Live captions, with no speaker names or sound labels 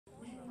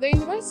The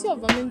University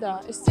of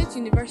Bamenda, a state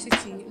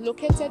university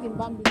located in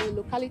Bambili,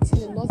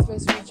 locality in the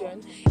northwest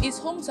region, is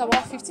home to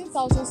about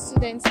 15,000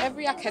 students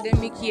every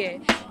academic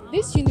year.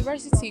 This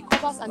university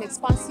covers an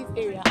expansive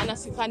area, and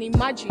as you can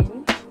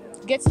imagine,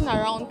 getting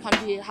around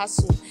can be a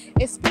hassle,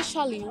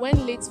 especially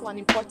when late to an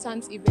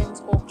important event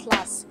or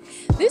class.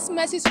 This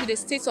messes with the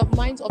state of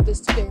mind of the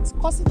students,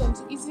 causing them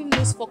to easily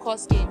lose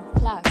focus in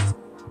class.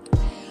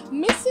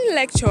 Missing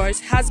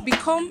lectures has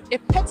become a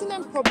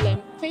pertinent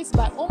problem faced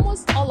by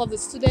almost all of the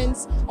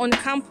students on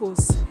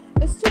campus.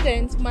 A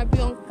student might be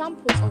on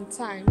campus on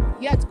time,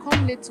 yet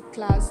come late to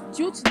class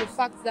due to the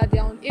fact that they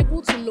are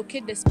unable to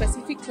locate the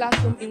specific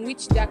classroom in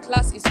which their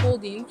class is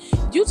holding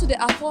due to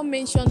the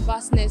aforementioned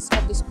vastness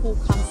of the school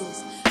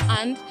campus,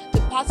 and the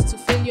path to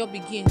failure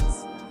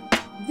begins.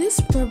 This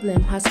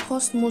problem has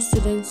caused most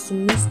students to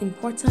miss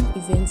important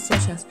events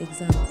such as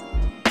exams.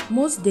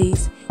 Most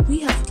days,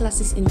 we have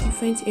classes in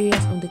different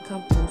areas on the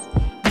campus,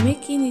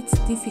 making it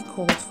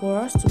difficult for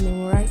us to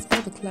memorize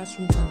all the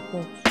classrooms and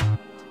halls.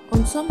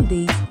 On some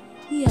days,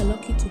 we are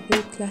lucky to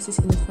hold classes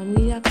in a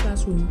familiar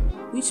classroom,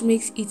 which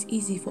makes it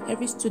easy for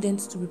every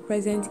student to be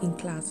present in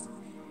class.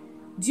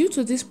 Due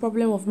to this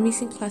problem of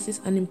missing classes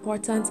and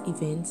important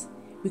events,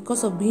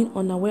 because of being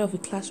unaware of a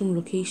classroom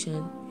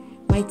location,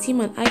 my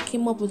team and I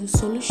came up with a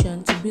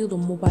solution to build a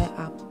mobile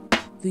app,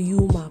 the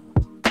UMAP.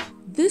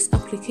 This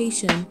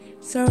application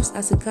serves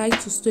as a guide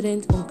to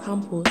students on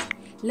campus,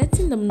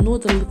 letting them know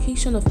the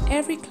location of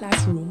every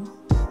classroom,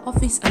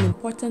 office, and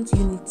important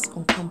units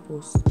on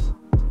campus.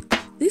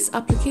 This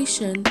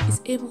application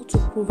is able to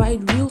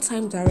provide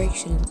real-time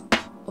directions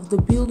of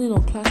the building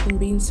or classroom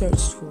being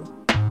searched for.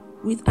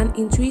 With an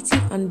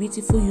intuitive and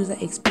beautiful user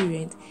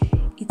experience,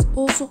 it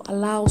also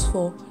allows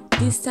for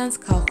distance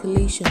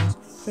calculations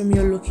from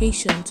your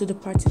location to the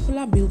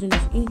particular building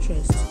of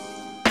interest,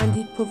 and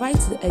it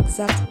provides the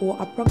exact or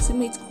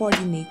approximate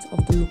coordinate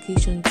of the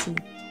location too.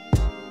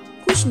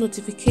 Push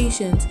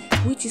notifications,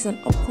 which is an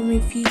upcoming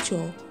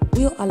feature,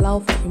 will allow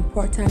for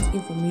important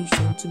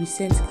information to be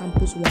sent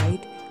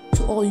campus-wide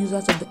to all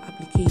users of the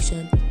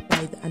application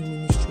by the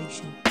administration.